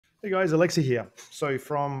Hey guys, Alexa here. So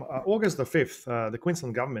from August the 5th, the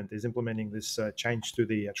Queensland government is implementing this change to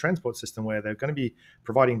the transport system where they're going to be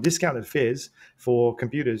providing discounted fares for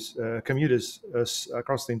commuters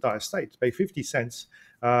across the entire state to pay 50 cents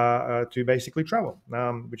to basically travel,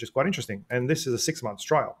 which is quite interesting. And this is a 6 months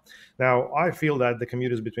trial. Now, I feel that the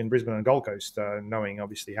commuters between Brisbane and Gold Coast, knowing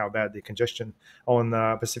obviously how bad the congestion on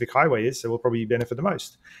Pacific Highway is, will probably benefit the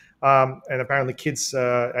most. And apparently, kids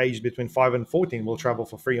aged between 5 and 14 will travel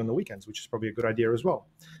for free on the weekends, which is probably a good idea as well.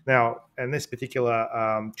 Now, and this particular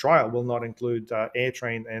trial will not include air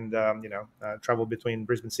train and travel between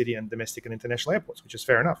Brisbane City and domestic and international airports, which is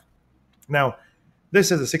fair enough. Now,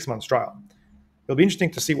 this is a 6 months trial. It'll be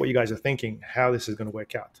interesting to see what you guys are thinking, how this is going to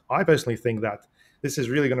work out. I personally think that this is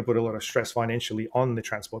really going to put a lot of stress financially on the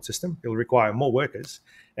transport system. It'll require more workers,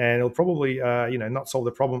 and it'll probably, not solve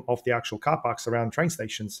the problem of the actual car parks around train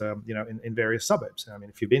stations, in various suburbs. I mean,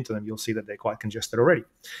 if you've been to them, you'll see that they're quite congested already.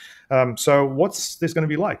 So, what's this going to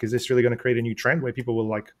be like? Is this really going to create a new trend where people will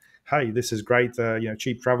like, hey, this is great,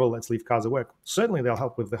 cheap travel, let's leave cars at work? Certainly, they'll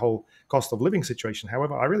help with the whole cost of living situation.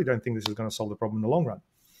 However, I really don't think this is going to solve the problem in the long run.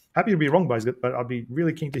 Happy to be wrong, guys, but I'd be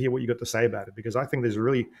really keen to hear what you got to say about it because I think there's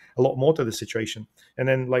really a lot more to the situation. And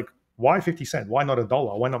then, like, why 50 cent? Why not a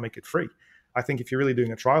dollar? Why not make it free? I think if you're really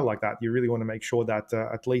doing a trial like that, you really want to make sure that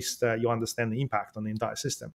at least you understand the impact on the entire system.